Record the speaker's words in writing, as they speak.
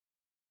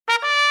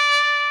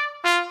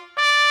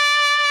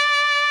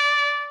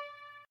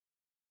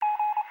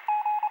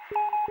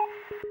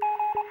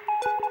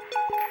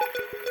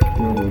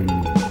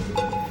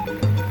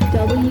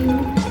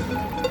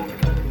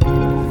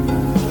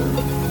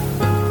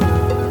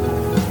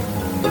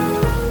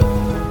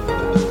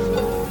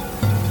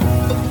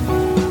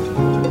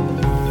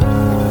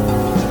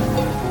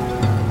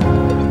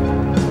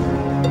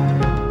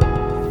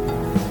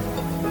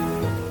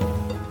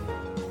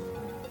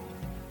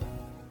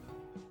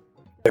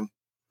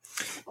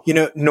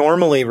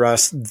Normally,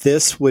 Russ,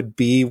 this would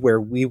be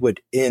where we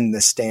would end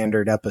the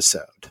standard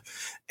episode,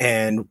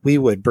 and we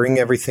would bring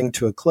everything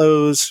to a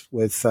close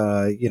with,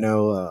 a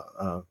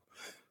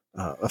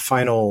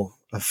final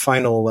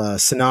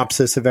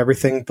synopsis of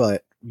everything.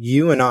 But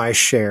you and I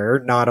share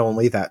not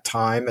only that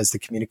time as the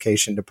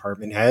communication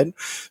department head,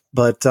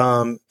 but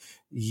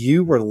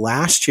you were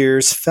last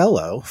year's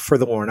fellow for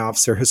the Warrant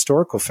Officer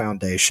Historical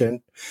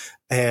Foundation.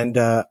 And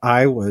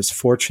I was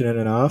fortunate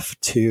enough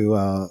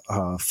to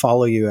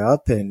follow you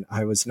up, and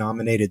I was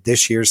nominated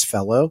this year's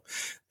fellow.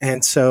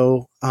 And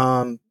so,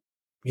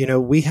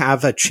 we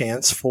have a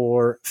chance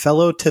for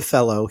fellow to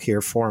fellow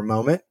here for a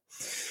moment.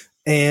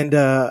 And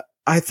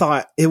I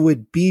thought it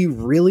would be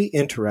really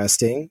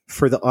interesting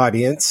for the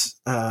audience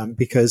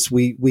because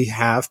we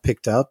have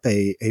picked up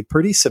a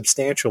pretty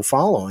substantial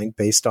following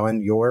based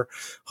on your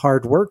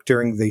hard work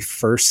during the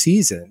first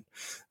season.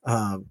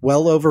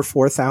 Well over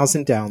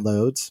 4,000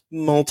 downloads,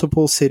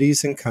 multiple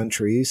cities and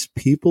countries.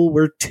 People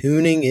were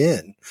tuning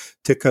in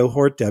to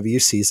Cohort W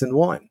Season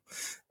 1.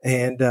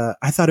 And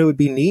I thought it would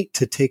be neat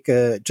to take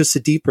just a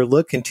deeper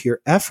look into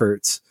your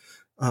efforts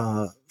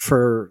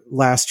for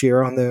last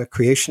year on the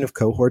creation of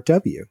Cohort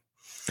W.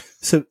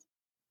 So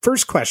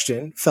first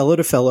question, fellow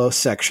to fellow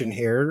section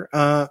here.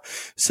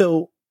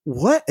 So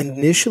what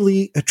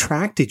initially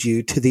attracted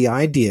you to the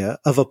idea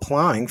of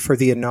applying for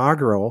the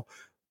inaugural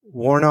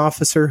Warrant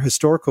Officer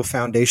Historical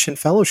Foundation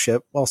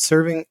Fellowship while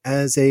serving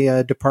as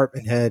a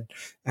department head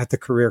at the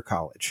Career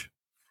College?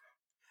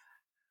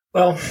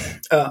 Well,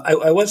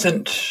 I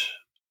wasn't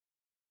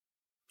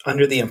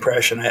under the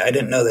impression. I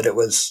didn't know that it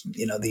was,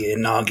 the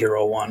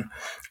inaugural one.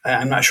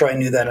 I'm not sure I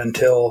knew that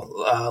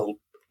until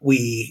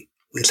we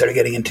started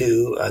getting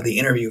into the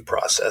interview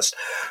process.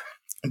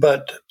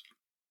 But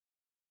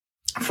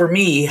for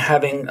me,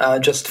 having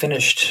just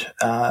finished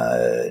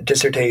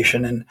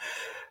dissertation and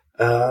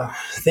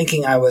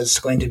thinking I was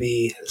going to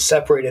be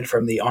separated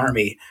from the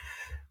Army,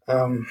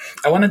 I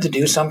wanted to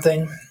do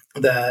something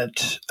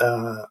that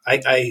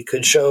I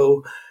could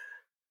show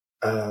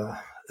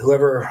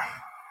whoever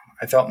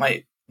I felt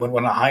would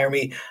want to hire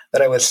me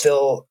that I was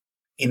still,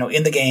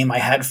 in the game. I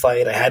had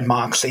fight, I had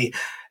moxie,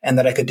 and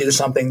that I could do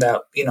something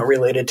that,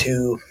 related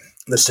to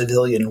the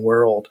civilian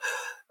world.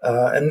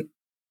 And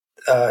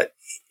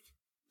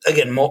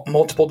again,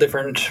 multiple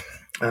different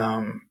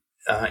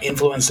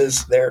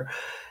influences there.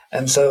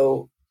 And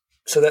so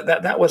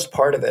that was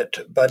part of it.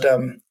 But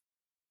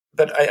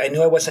I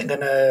knew I wasn't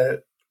going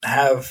to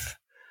have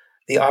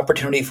the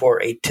opportunity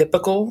for a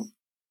typical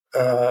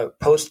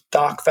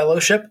postdoc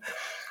fellowship.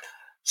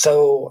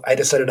 So I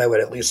decided I would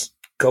at least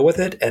go with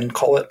it and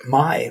call it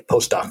my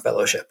postdoc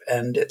fellowship.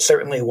 And it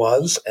certainly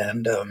was.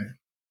 And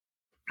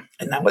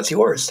now it's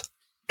yours.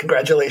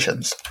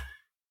 Congratulations.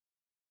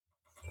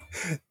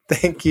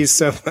 Thank you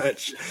so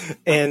much.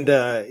 And,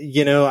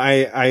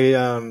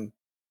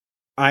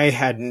 I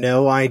had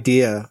no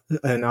idea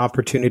an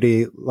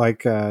opportunity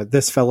like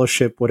this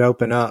fellowship would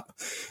open up.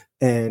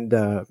 And,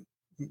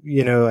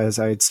 as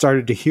I had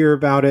started to hear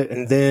about it,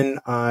 and then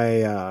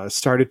I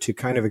started to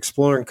kind of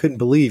explore and couldn't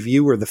believe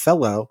you were the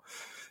fellow.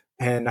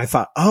 And I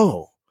thought,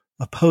 a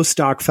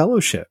postdoc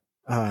fellowship.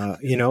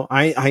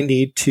 I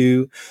need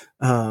to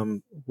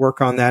work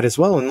on that as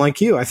well. And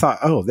like you, I thought,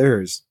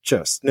 there's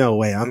just no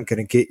way I'm going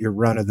to get your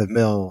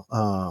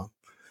run-of-the-mill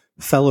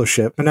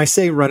fellowship. And I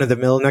say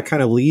run-of-the-mill, and that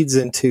kind of leads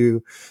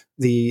into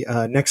the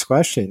next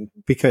question,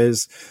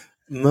 because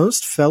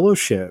most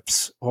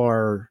fellowships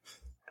are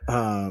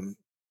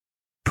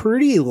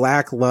pretty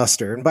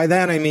lackluster. And by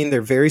that, I mean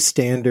they're very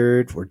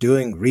standard. We're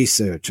doing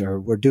research, or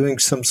we're doing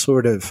some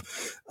sort of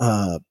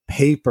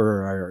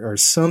paper or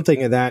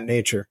something of that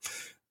nature.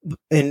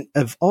 And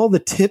of all the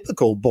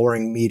typical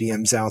boring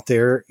mediums out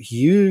there,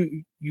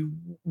 you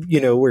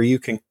where you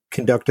can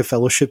conduct a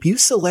fellowship, you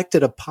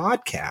selected a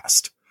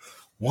podcast.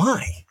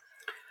 Why?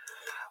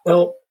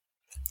 Well,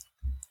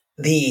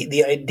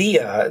 the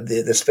idea,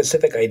 the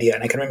specific idea,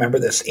 and I can remember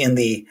this in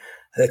the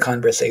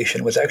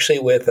conversation, was actually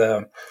with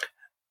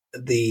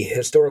the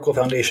Historical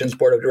Foundation's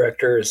Board of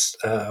Directors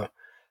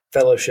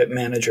fellowship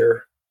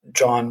manager,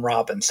 John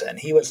Robinson.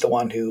 He was the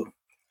one who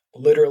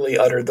literally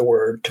uttered the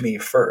word to me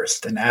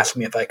first and asked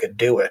me if I could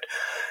do it.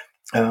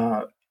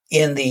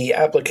 In the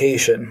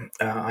application,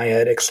 I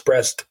had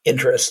expressed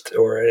interest,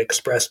 or had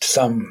expressed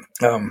some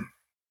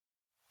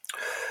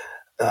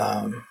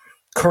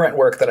current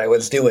work that I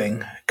was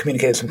doing,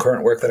 communicated some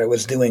current work that I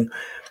was doing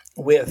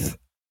with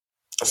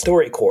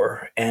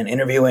StoryCorps and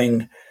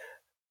interviewing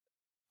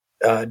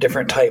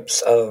different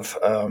types of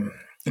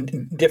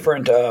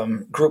different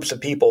groups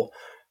of people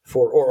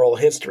for oral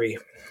history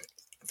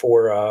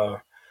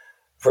for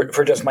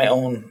just my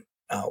own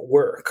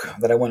work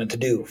that I wanted to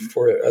do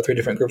for 3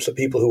 different groups of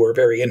people who were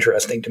very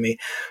interesting to me,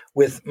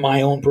 with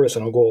my own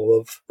personal goal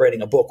of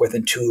writing a book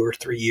within 2 or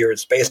 3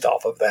 years based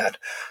off of that.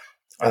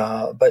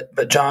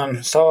 But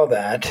John saw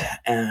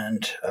that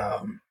and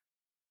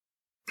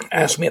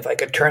asked me if I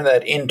could turn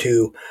that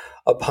into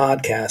a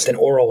podcast, an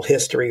oral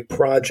history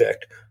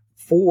project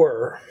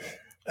for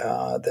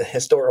the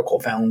Historical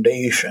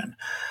Foundation.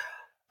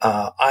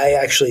 I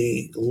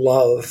actually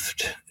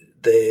loved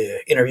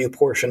the interview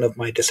portion of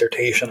my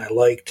dissertation. I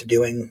liked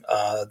doing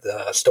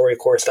the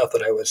StoryCorps stuff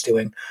that I was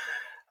doing.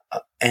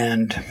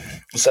 And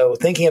so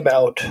thinking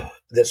about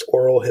this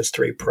oral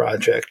history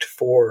project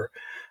for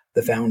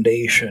the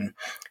foundation,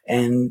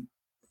 and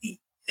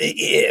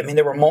I mean,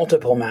 there were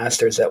multiple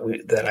masters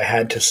that I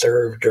had to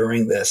serve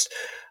during this,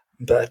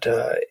 but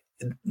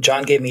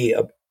John gave me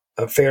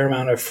a fair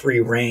amount of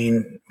free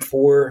rein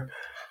for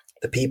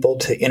the people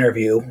to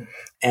interview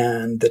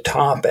and the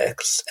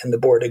topics, and the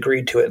board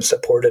agreed to it and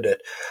supported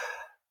it.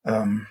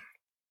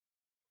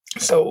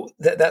 So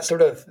that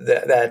sort of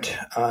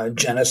that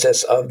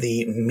genesis of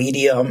the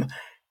medium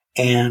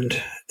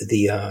and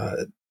the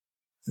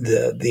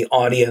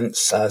audience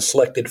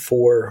selected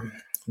for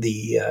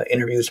the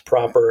interviews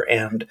proper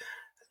and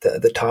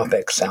the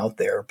topics out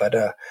there,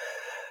 but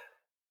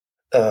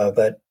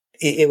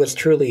it was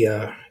truly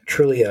a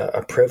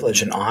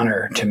privilege and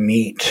honor to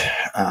meet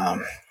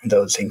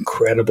those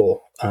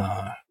incredible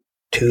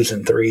 2s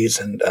and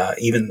 3s, and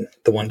even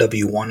the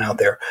 1W1 out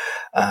there.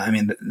 I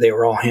mean, they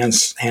were all hand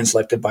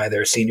selected by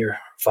their senior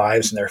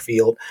 5s in their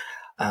field,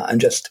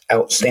 and just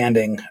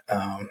outstanding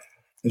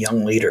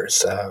young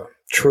leaders.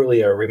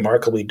 Truly a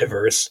remarkably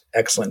diverse,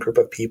 excellent group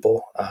of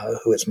people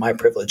who it's my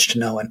privilege to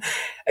know and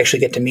actually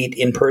get to meet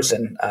in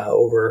person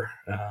over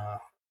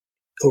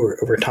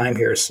time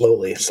here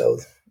slowly. So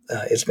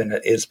it's been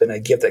a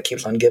gift that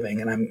keeps on giving,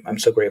 and I'm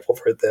so grateful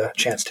for the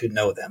chance to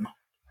know them.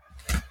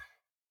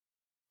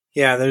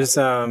 Yeah, there's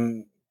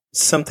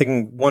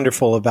something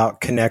wonderful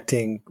about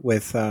connecting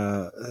with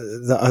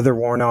the other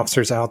warrant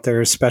officers out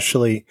there,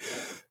 especially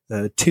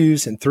the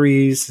 2s and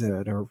 3s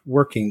that are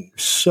working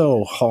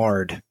so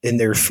hard in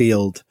their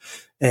field.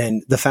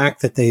 And the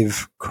fact that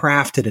they've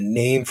crafted a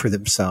name for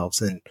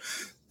themselves and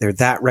they're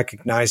that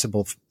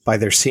recognizable by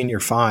their senior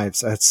 5s,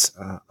 that's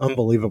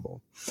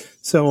unbelievable.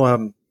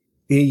 So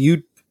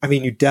you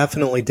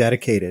definitely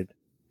dedicated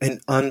an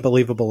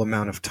unbelievable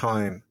amount of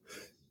time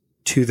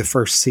to the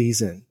first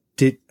season.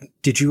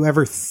 Did you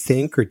ever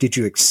think, or did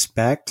you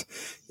expect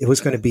it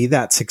was going to be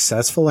that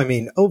successful? I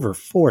mean, over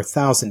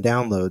 4,000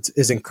 downloads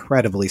is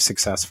incredibly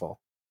successful.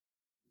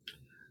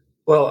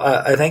 Well,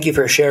 I thank you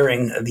for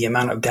sharing the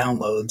amount of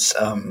downloads.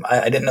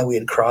 I didn't know we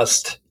had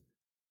crossed.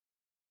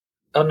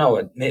 Oh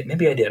no,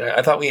 maybe I did.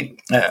 I thought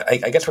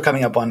I guess we're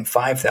coming up on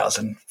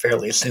 5,000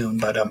 fairly soon,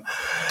 but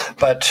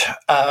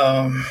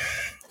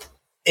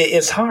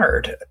it's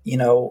hard, you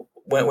know,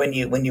 when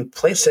you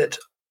place it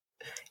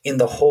in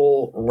the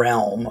whole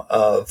realm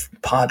of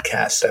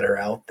podcasts that are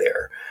out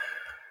there,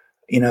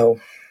 you know,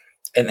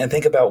 and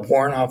think about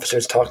warrant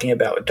officers talking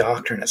about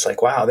doctrine. It's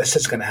like, wow, this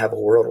is going to have a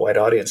worldwide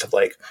audience of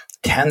like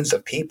tens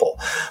of people,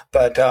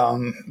 but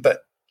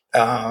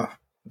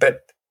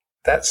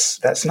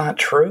that's not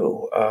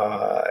true.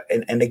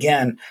 And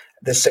again,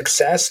 the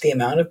success, the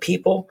amount of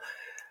people,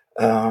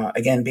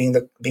 again, being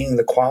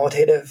the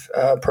qualitative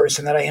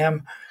person that I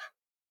am,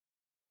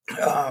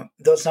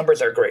 those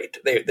numbers are great.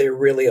 They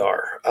really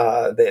are.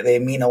 They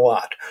mean a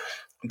lot.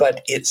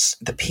 But it's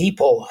the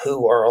people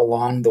who are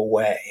along the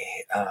way.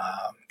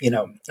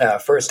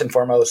 First and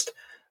foremost,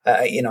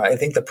 I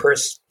think the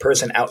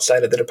person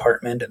outside of the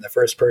department and the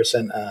first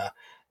person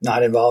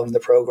not involved in the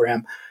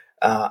program,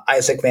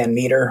 Isaac Van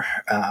Meter,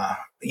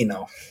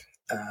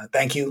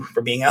 thank you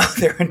for being out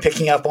there and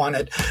picking up on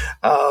it.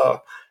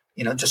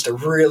 Just a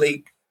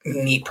really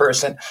neat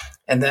person.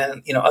 And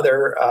then,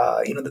 other,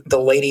 the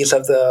ladies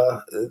of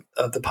the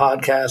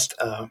podcast,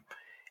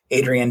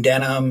 Adrienne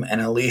Denham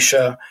and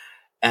Alicia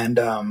and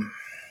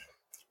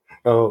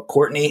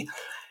Courtney,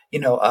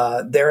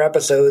 their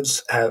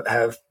episodes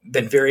have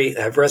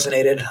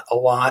resonated a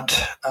lot.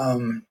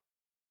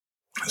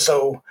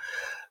 So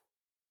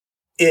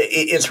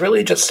it's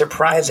really just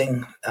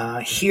surprising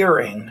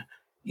hearing,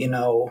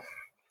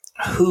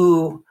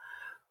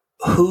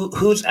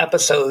 whose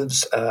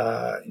episodes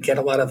get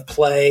a lot of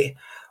play,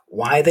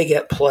 why they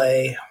get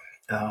play,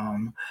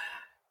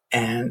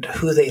 and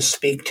who they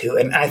speak to.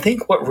 And I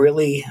think what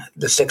really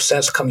the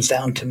success comes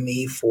down to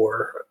me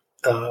for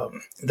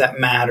that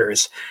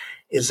matters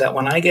is that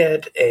when I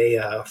get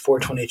a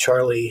 420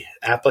 Charlie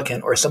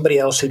applicant or somebody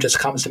else who just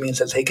comes to me and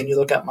says, hey, can you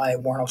look at my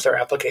warrant officer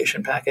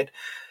application packet?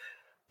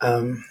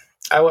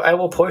 I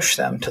will push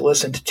them to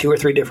listen to 2 or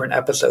 3 different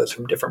episodes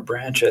from different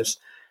branches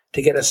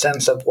to get a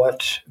sense of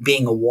what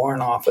being a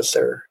warrant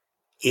officer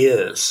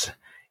is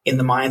in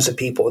the minds of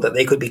people that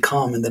they could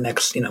become in the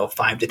next,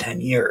 5 to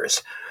 10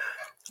 years.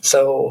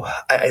 So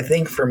I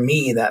think for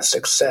me, that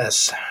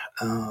success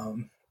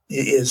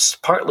is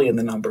partly in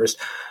the numbers,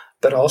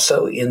 but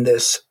also in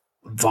this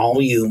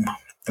volume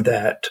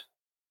that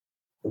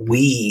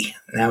we,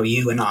 now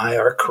you and I,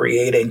 are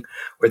creating,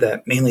 or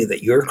that mainly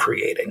that you're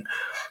creating,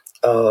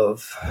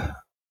 of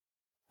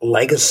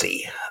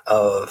legacy,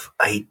 of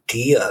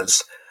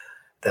ideas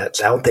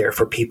that's out there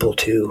for people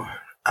to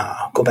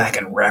go back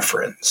and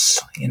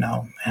reference,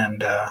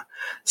 and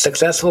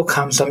success will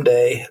come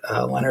someday,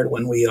 Leonard,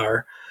 when we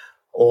are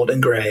old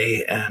and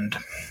gray and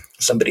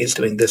somebody is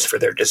doing this for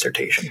their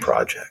dissertation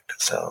project.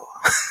 So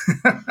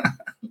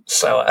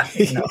So,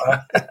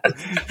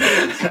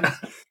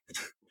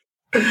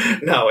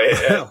 no,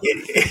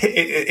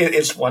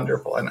 it's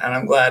wonderful. And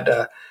I'm glad,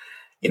 I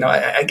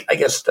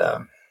guess,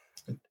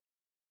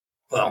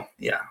 well,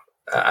 yeah,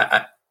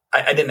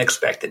 I didn't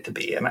expect it to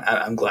be, and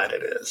I'm glad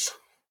it is.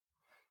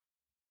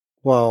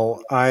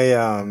 Well,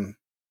 I'm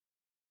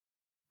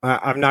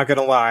not going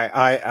to lie.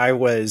 I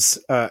was,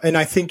 and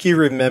I think you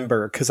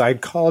remember because I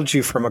called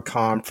you from a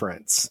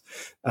conference.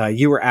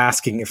 You were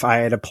asking if I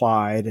had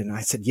applied, and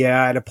I said,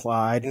 yeah, I'd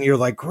applied. And you're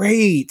like,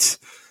 great.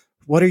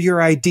 What are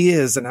your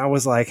ideas? And I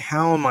was like,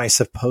 how am I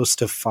supposed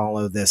to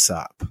follow this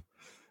up?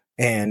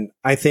 And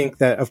I think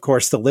that, of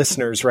course, the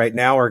listeners right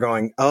now are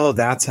going, oh,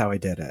 that's how I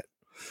did it.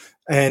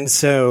 And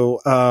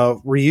so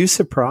were you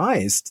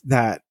surprised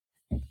that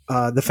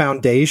the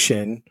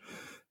foundation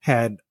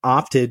had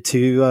opted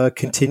to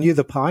continue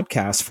the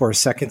podcast for a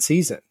second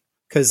season?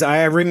 Because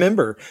I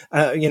remember,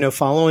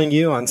 following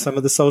you on some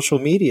of the social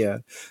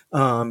media.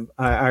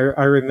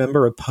 I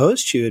remember a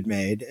post you had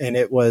made, and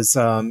it was,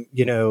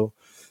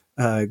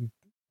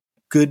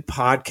 good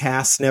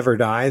podcasts never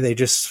die; they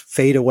just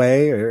fade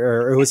away.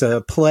 Or it was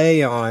a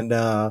play on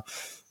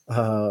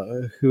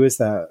who is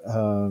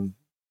that?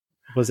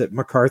 Was it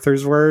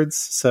MacArthur's words?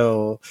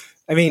 So,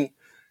 I mean,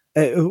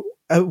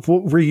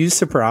 were you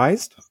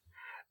surprised?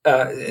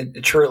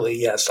 Truly,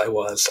 yes, I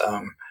was.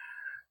 I'm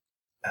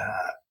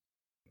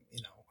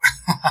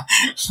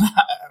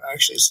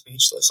actually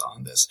speechless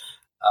on this.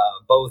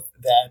 Both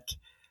that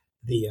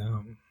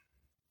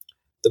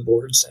the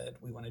board said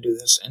we want to do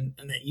this, and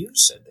that you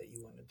said that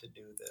you wanted to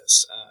do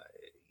this.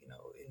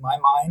 In my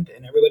mind,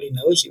 and everybody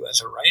knows you as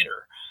a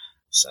writer,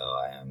 so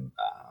I'm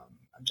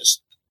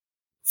just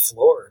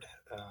floored.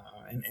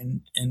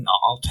 And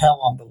I'll tell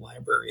on the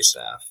library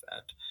staff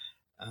that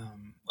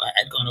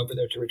I'd gone over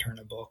there to return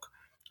a book,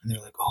 and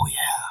they're like, "Oh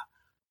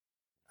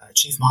yeah,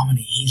 Chief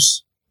Momini,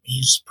 he's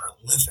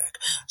prolific."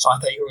 So I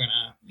thought you were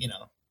gonna,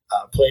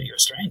 play to your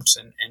strengths,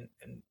 and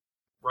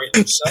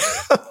rightly so.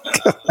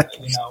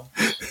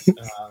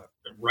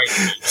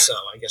 Rightly so.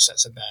 I guess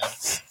that's a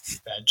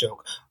bad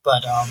joke,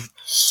 but I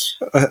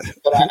thought you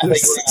were gonna,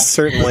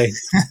 certainly.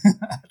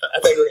 I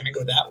thought you were going to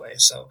go that way.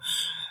 So,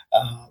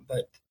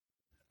 but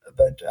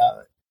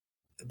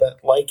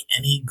like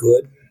any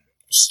good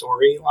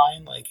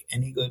storyline, like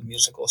any good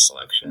musical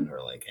selection,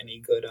 or like any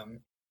good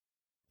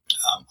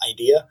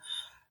idea,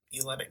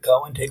 you let it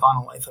go and take on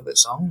a life of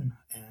its own.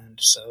 And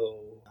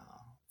so,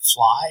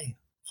 fly,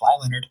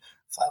 Leonard,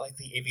 fly like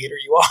the aviator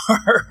you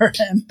are.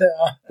 And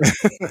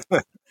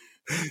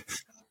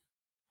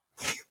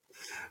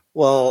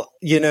well,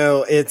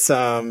 it's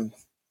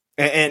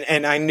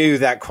and I knew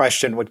that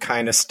question would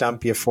kind of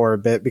stump you for a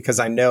bit, because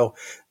I know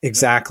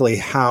exactly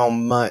how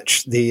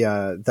much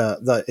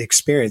the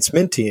experience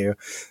meant to you.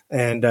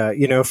 And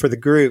for the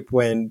group,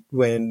 when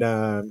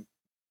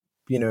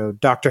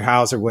Dr.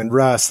 Hauser, when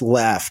Russ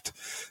left,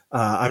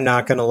 I'm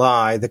not going to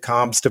lie, the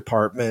comms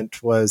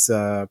department was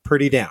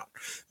pretty down,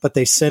 but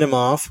they sent him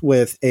off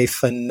with a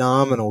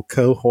phenomenal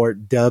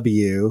Cohort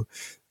W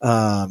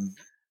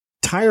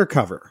tire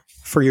cover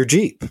for your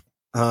Jeep.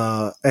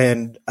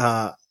 And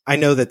I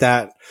know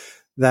that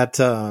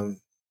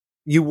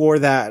you wore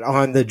that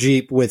on the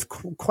Jeep with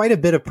quite a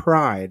bit of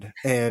pride.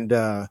 And,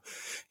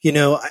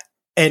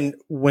 and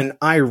when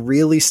I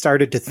really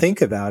started to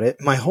think about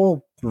it, my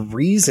whole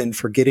reason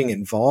for getting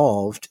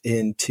involved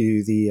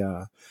into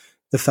the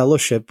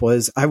fellowship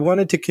was I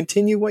wanted to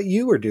continue what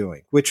you were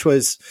doing, which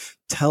was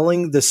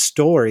telling the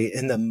story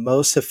in the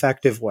most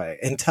effective way,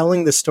 and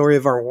telling the story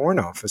of our warrant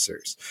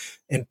officers,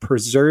 and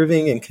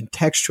preserving and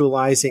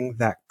contextualizing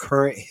that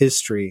current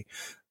history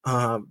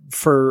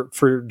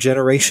for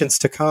generations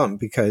to come.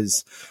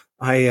 Because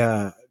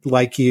I,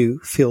 like you,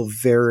 feel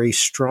very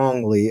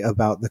strongly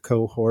about the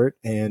cohort.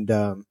 And,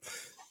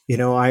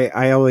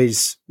 I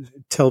always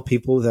tell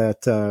people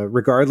that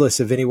regardless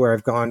of anywhere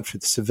I've gone for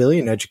the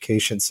civilian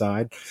education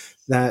side,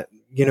 that,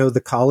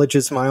 the college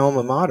is my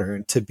alma mater,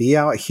 and to be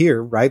out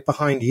here right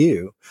behind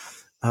you,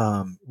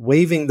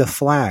 waving the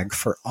flag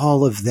for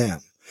all of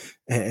them.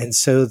 And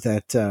so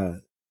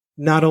that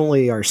not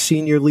only our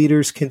senior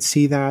leaders can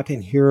see that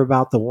and hear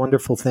about the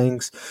wonderful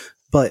things,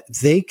 but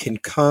they can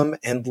come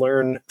and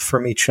learn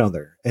from each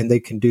other, and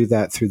they can do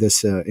that through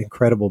this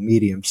incredible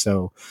medium.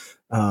 So,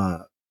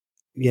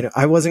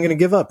 I wasn't going to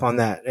give up on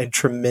that and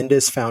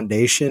tremendous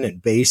foundation and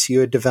base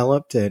you had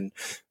developed. And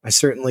I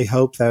certainly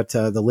hope that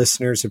the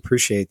listeners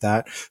appreciate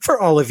that, for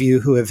all of you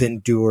who have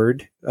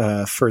endured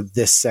for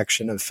this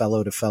section of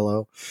Fellow to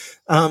Fellow.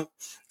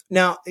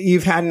 Now,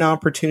 you've had an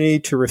opportunity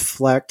to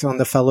reflect on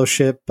the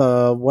fellowship.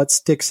 What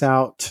sticks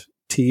out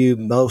to you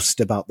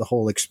most about the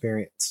whole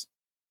experience?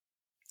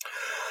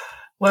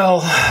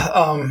 Well,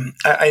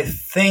 I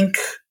think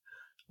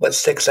what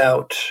sticks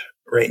out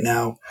right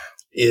now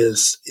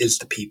is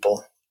the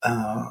people.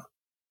 I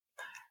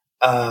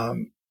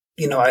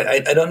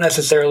don't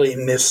necessarily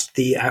miss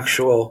the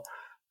actual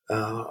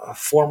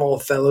formal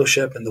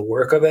fellowship and the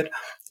work of it,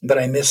 but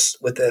I miss,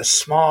 with a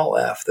small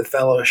f, the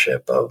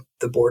fellowship of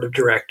the board of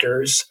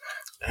directors,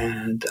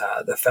 and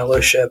the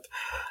fellowship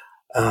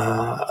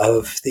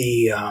of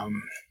the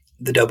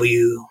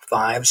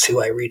W5s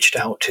who I reached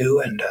out to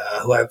and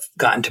who I've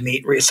gotten to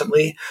meet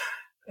recently,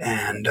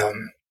 and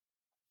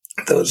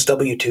those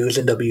W2s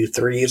and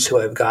W3s who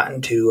I've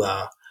gotten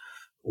to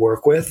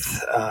work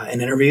with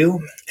and interview,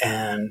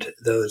 and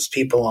those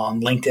people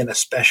on LinkedIn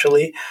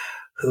especially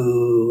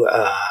who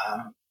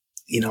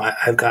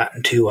I've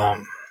gotten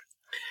to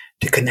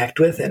connect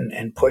with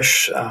and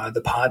push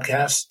the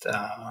podcast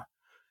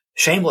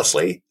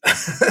shamelessly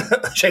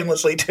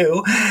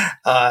too,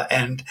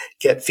 and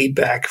get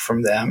feedback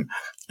from them,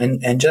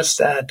 and just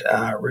that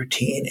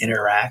routine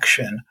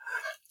interaction.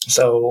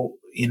 So,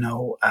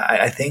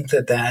 I think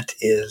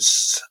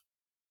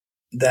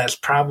that's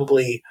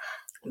probably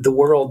the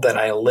world that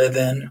I live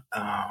in.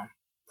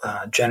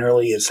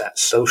 Generally, is that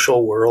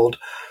social world,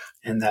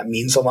 and that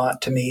means a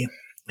lot to me.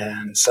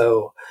 And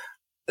so,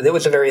 it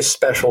was a very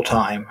special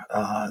time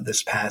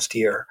this past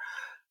year,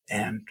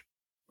 and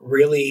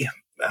really.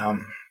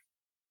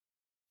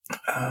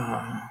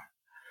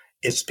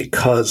 It's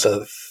because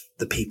of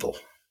the people.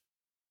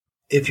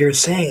 If you're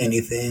saying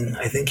anything,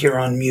 I think you're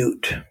on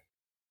mute.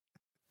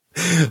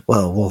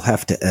 Well, we'll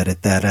have to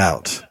edit that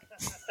out.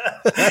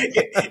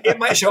 It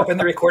might show up in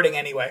the recording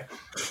anyway.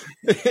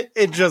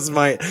 It just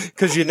might,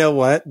 because you know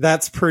what?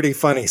 That's pretty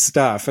funny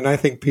stuff, and I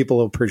think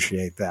people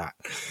appreciate that.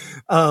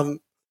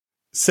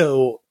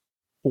 So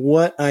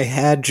what I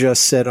had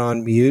just said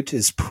on mute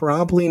is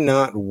probably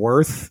not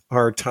worth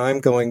our time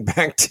going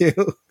back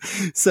to.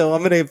 So I'm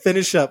going to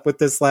finish up with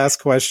this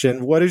last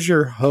question. What is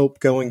your hope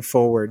going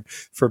forward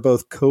for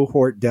both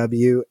Cohort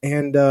W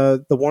and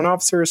the Warrant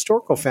Officer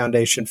Historical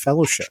Foundation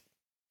Fellowship?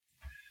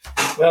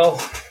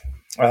 Well,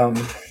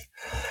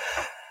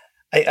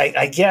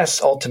 I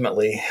guess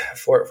ultimately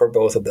for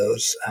both of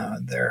those,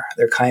 they're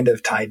kind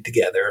of tied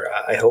together.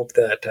 I hope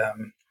that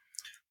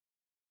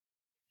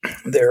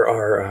there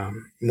are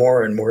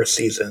more and more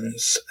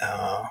seasons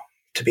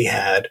to be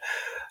had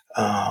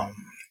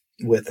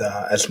with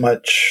as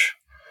much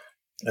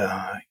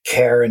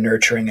care and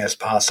nurturing as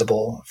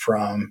possible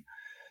from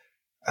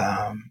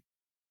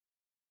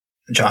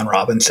John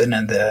Robinson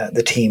and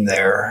the team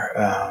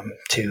there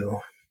to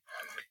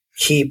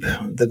keep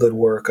the good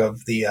work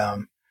of the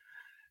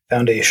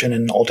foundation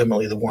and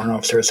ultimately the Warrant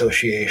Officer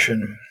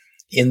Association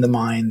in the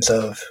minds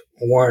of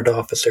warrant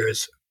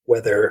officers,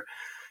 whether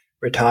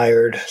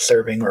retired,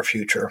 serving, or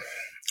future.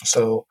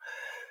 So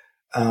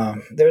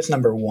there's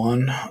number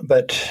one,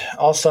 but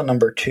also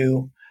number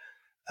two.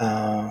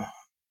 I'm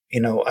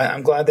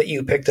glad that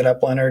you picked it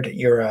up, Leonard.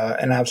 You're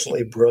an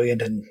absolutely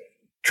brilliant and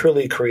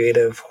truly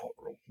creative,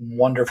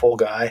 wonderful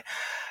guy,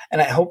 and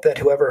I hope that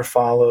whoever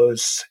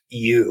follows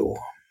you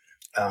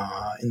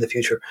in the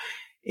future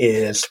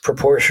is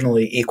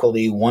proportionally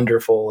equally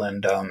wonderful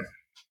and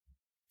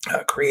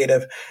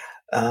creative,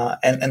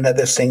 and that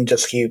this thing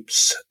just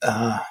keeps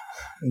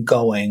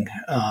going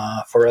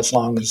for as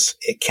long as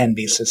it can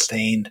be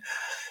sustained.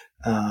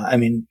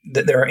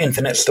 There are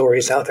infinite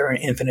stories out there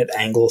and infinite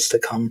angles to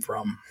come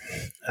from,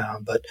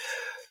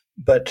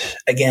 but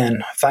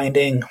again,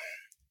 finding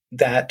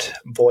that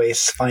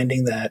voice,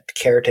 finding that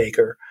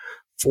caretaker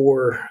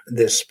for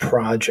this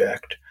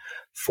project,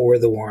 for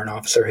the Warrant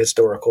Officer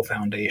Historical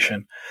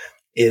Foundation,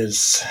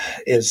 is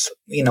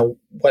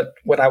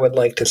what I would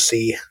like to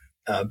see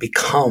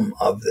become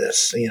of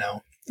this.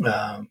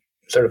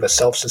 Sort of a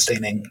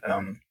self-sustaining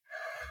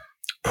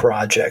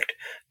project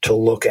to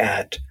look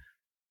at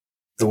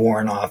the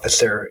warrant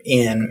officer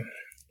in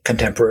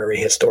contemporary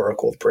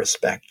historical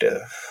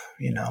perspective,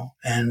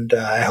 and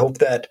I hope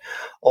that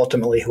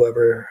ultimately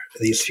whoever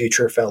these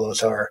future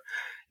fellows are,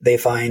 they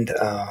find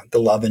the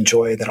love and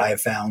joy that I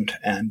have found,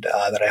 and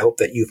that I hope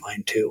that you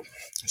find too.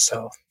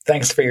 So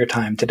thanks for your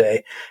time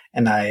today,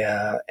 and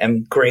I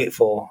am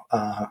grateful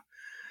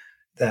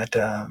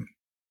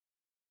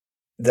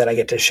that I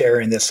get to share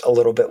in this a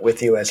little bit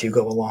with you as you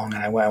go along.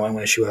 And I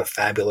wish you a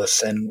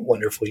fabulous and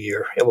wonderful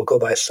year. It will go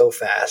by so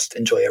fast.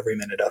 Enjoy every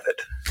minute of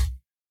it.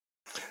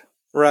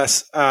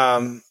 Russ,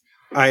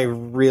 I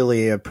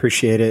really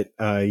appreciate it.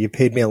 You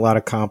paid me a lot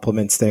of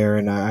compliments there,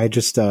 and I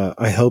just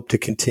I hope to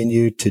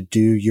continue to do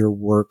your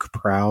work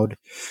proud.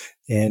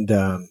 And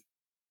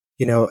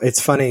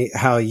it's funny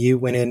how you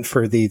went in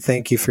for the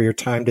thank you for your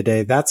time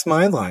today. That's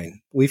my line.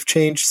 We've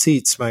changed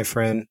seats, my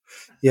friend,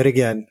 yet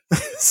again.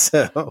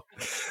 So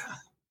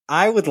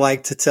I would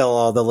like to tell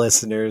all the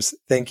listeners,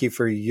 thank you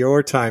for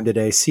your time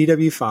today.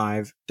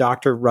 CW5,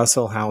 Dr.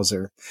 Russell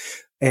Hauser.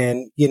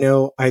 And,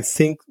 I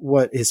think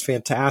what is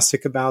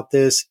fantastic about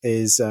this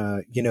is,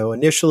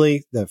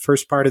 initially the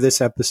first part of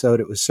this episode,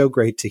 it was so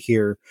great to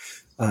hear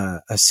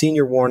a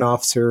senior warrant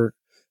officer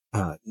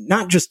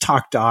not just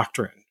talk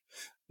doctrine,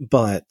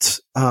 but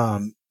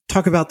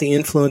talk about the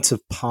influence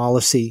of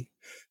policy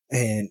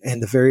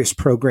and the various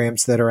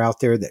programs that are out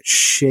there that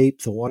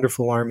shape the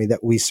wonderful Army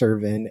that we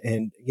serve in.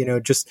 And,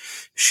 just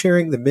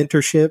sharing the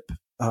mentorship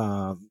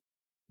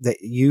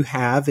that you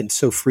have and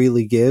so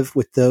freely give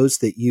with those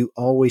that you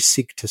always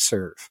seek to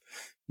serve.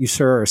 You,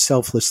 sir, are a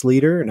selfless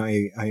leader, and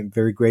I am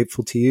very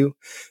grateful to you.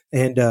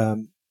 And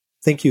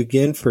thank you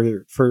again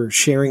for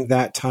sharing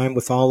that time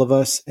with all of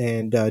us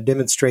and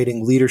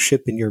demonstrating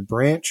leadership in your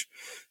branch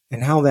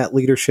and how that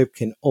leadership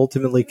can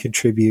ultimately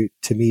contribute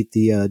to meet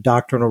the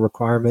doctrinal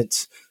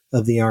requirements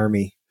of the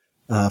Army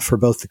for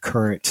both the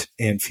current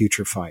and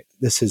future fight.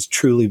 This has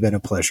truly been a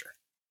pleasure.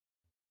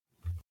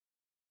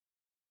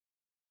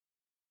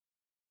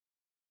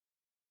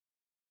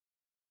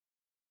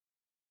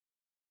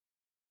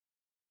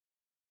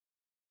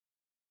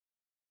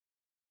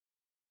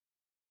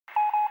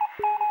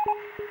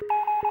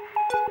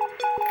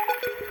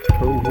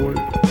 Cohort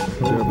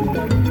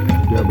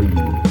WW.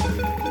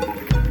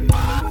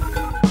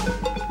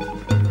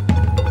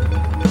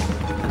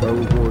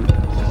 Cohort